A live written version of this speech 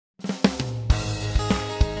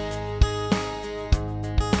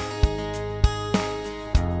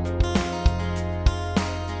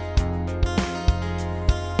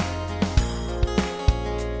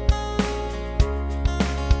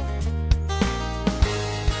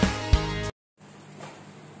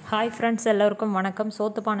Hi friends, எல்லோருக்கும் வணக்கம்.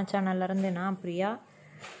 சோத்துப்பானை சேனல்லேருந்து நான் பிரியா.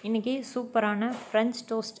 இன்றைக்கி சூப்பரான ஃப்ரெஞ்ச்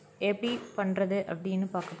டோஸ்ட் எப்படி பண்ணுறது அப்படின்னு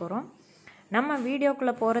பார்க்க போகிறோம். நம்ம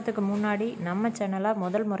வீடியோக்குள்ளே போகிறதுக்கு முன்னாடி நம்ம சேனலை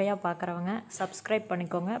முதல் முறையாக பார்க்குறவங்க சப்ஸ்கிரைப்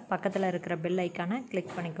பண்ணிக்கோங்க. பக்கத்தில் இருக்கிற பெல் ஐக்கானை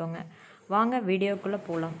கிளிக் பண்ணிக்கோங்க. வாங்க வீடியோக்குள்ளே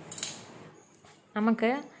போகலாம். நமக்கு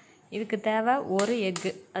இதுக்கு தேவை ஒரு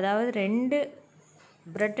எக்கு, அதாவது 2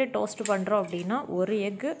 ப்ரெட்டு டோஸ்ட் பண்ணுறோம் அப்படின்னா ஒரு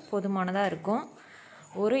எக்கு போதுமானதாக இருக்கும்.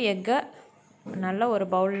 ஒரு எக்கை நல்லா ஒரு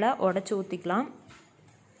பவுலில் உடச்சி ஊற்றிக்கலாம்.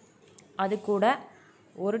 அது கூட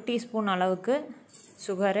 1 டீஸ்பூன் அளவுக்கு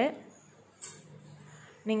சுகரு.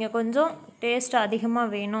 நீங்கள் கொஞ்சம் டேஸ்ட்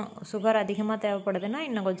அதிகமாக வேணும், சுகர் அதிகமாக தேவைப்படுதுன்னா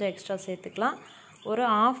இன்னும் கொஞ்சம் எக்ஸ்ட்ரா சேர்த்துக்கலாம். ஒரு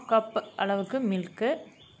 1/2 கப் அளவுக்கு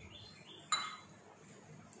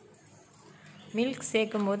மில்க்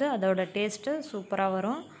சேர்க்கும்போது அதோட டேஸ்ட்டு சூப்பராக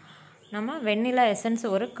வரும். நம்ம வெண்ணிலா எசன்ஸ்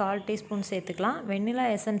ஒரு 1/4 டீஸ்பூன் சேர்த்துக்கலாம். வெண்ணிலா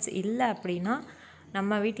எசன்ஸ் இல்லை அப்படின்னா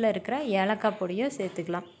நம்ம வீட்டில் இருக்கிற ஏலக்காய் பொடியை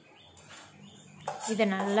சேர்த்துக்கலாம். இதை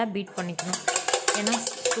நல்லா பீட் பண்ணிக்கணும். ஏன்னா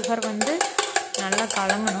சுகர் நல்லா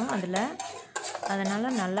கலங்கணும் அதில்.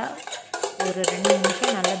 அதனால் நல்லா ஒரு 2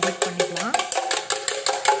 நிமிஷம் நல்லா பீட் பண்ணிக்கலாம்.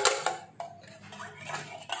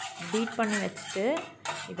 பீட் பண்ணி வச்சுட்டு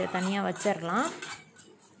இதை தனியாக வச்சிடலாம்.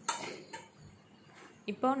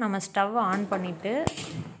 இப்போ நம்ம ஸ்டவ் ஆன் பண்ணிவிட்டு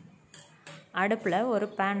அடுப்பில் ஒரு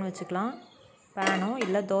பேன் வச்சுக்கலாம். பேனோ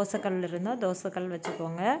இல்லை தோசைக்கல் இருந்தால் தோசைக்கல்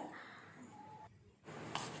வச்சுக்கோங்க.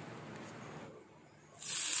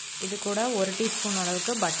 இது கூட 1 டீஸ்பூன்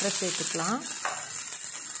அளவுக்கு பட்டர் சேர்த்துக்கலாம்.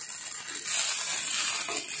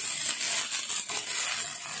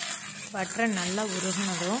 பட்டரை நல்லா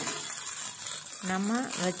உருகினதும் நம்ம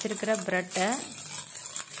வச்சுருக்கிற ப்ரெட்டை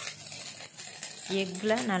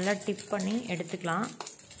எக்கில் நல்லா டிப் பண்ணி எடுத்துக்கலாம்.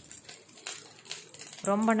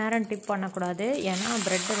 ரொம்ப நேரம் டிப் பண்ணக்கூடாது, ஏன்னா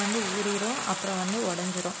ப்ரெட்டு ஊறிடும், அப்புறம்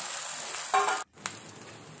உடஞ்சிரும்.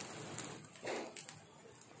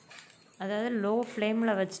 அதாவது லோ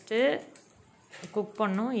ஃப்ளேமில் வச்சுட்டு குக்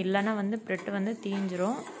பண்ணும், இல்லைன்னா ப்ரெட்டு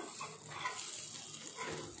தீஞ்சிரும்.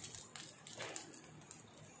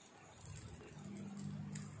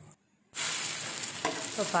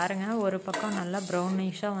 இப்போ பாருங்கள், ஒரு பக்கம் நல்லா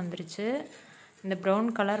ப்ரௌனிஷாக வந்துருச்சு. இந்த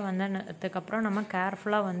ப்ரௌன் கலர் வந்ததுக்கப்புறம் நம்ம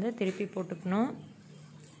கேர்ஃபுல்லாக திருப்பி போட்டுக்கணும்.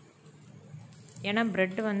 ஏன்னா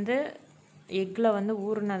ப்ரெட்டு எக்கில்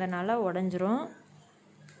ஊறுனதுனால உடஞ்சிரும்.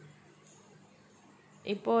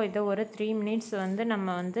 இப்போது இதை ஒரு 3 மினிட்ஸ்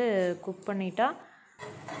நம்ம குக் பண்ணிட்டா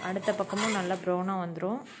அடுத்த பக்கமும் நல்லா ப்ரௌனாக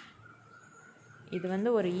வந்துடும்.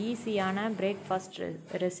 இது ஒரு ஈஸியான பிரேக்ஃபாஸ்ட்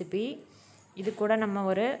ரெசிபி. இது கூட நம்ம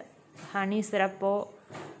ஒரு ஹனி சிரப்போ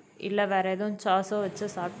இல்லை வேறு எதுவும் சாஸோ வச்சு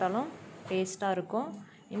சாப்பிட்டாலும் டேஸ்ட்டாக இருக்கும்.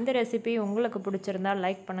 இந்த ரெசிபி உங்களுக்கு பிடிச்சிருந்தால்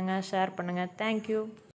லைக் பண்ணுங்கள், ஷேர் பண்ணுங்கள். தேங்க்யூ.